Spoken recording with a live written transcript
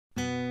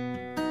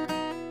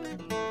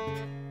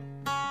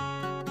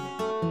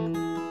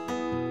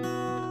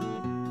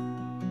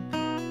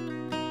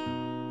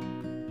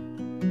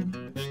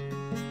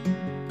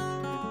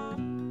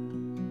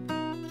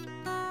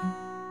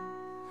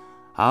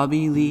I'll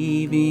be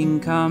leaving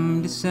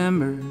come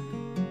December.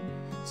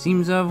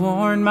 Seems I've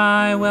worn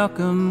my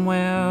welcome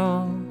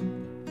well.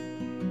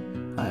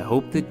 I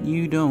hope that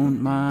you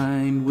don't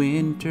mind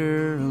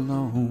winter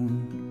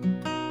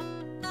alone.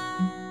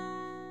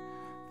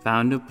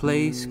 Found a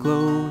place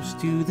close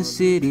to the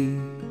city.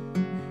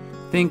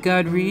 Think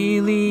I'd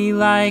really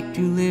like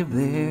to live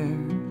there.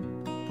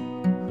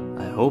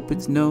 I hope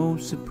it's no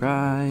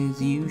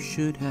surprise you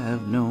should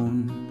have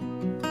known.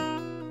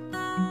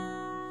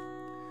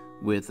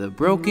 With a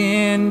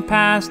broken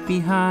past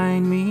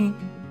behind me,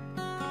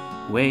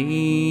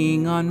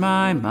 weighing on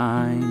my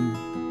mind,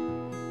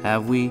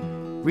 have we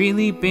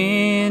really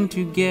been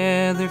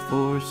together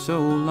for so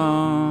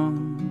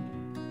long?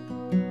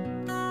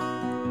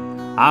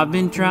 I've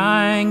been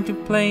trying to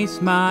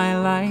place my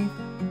life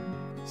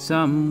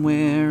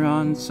somewhere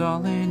on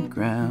solid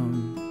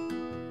ground.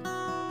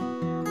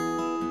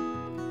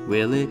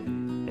 Will it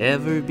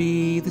ever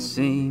be the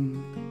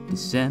same,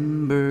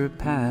 December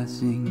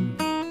passing?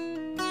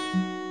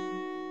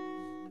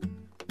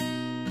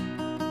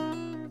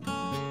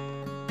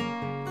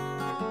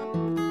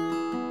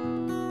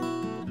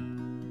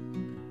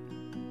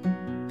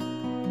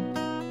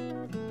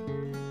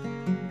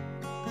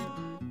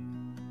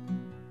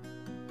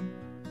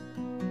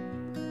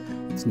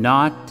 It's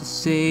not to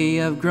say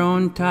I've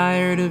grown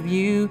tired of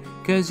you,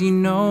 'cause you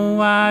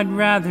know I'd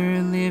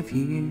rather live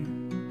here.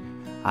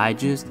 I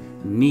just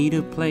need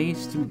a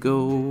place to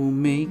go,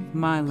 make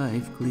my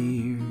life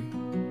clear.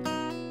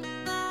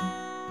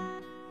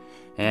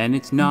 And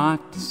it's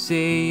not to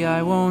say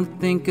I won't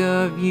think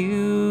of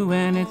you,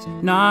 and it's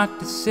not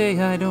to say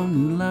I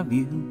don't love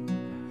you.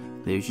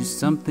 There's just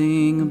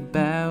something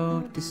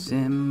about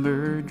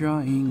December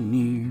drawing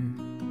near.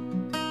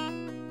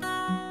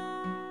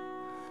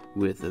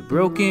 With a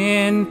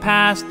broken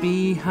past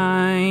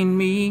behind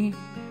me,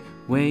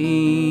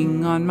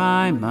 weighing on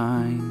my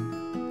mind,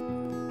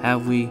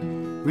 have we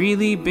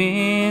really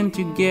been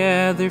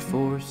together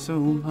for so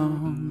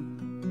long?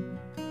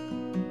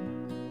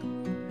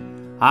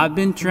 I've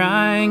been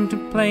trying to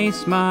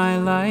place my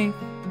life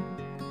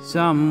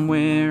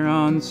somewhere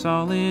on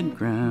solid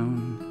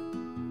ground.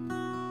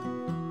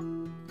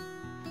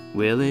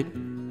 Will it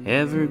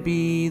ever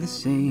be the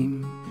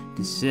same,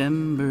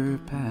 December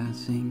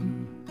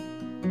passing?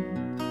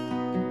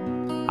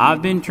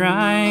 I've been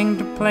trying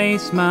to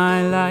place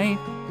my life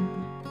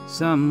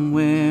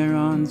somewhere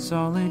on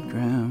solid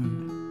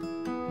ground.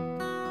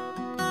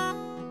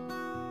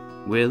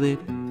 Will it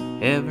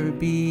ever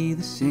be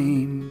the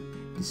same,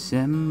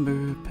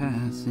 December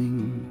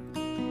passing?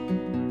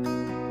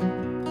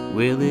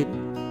 Will it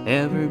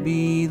ever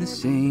be the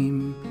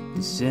same,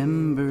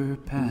 December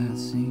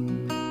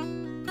passing?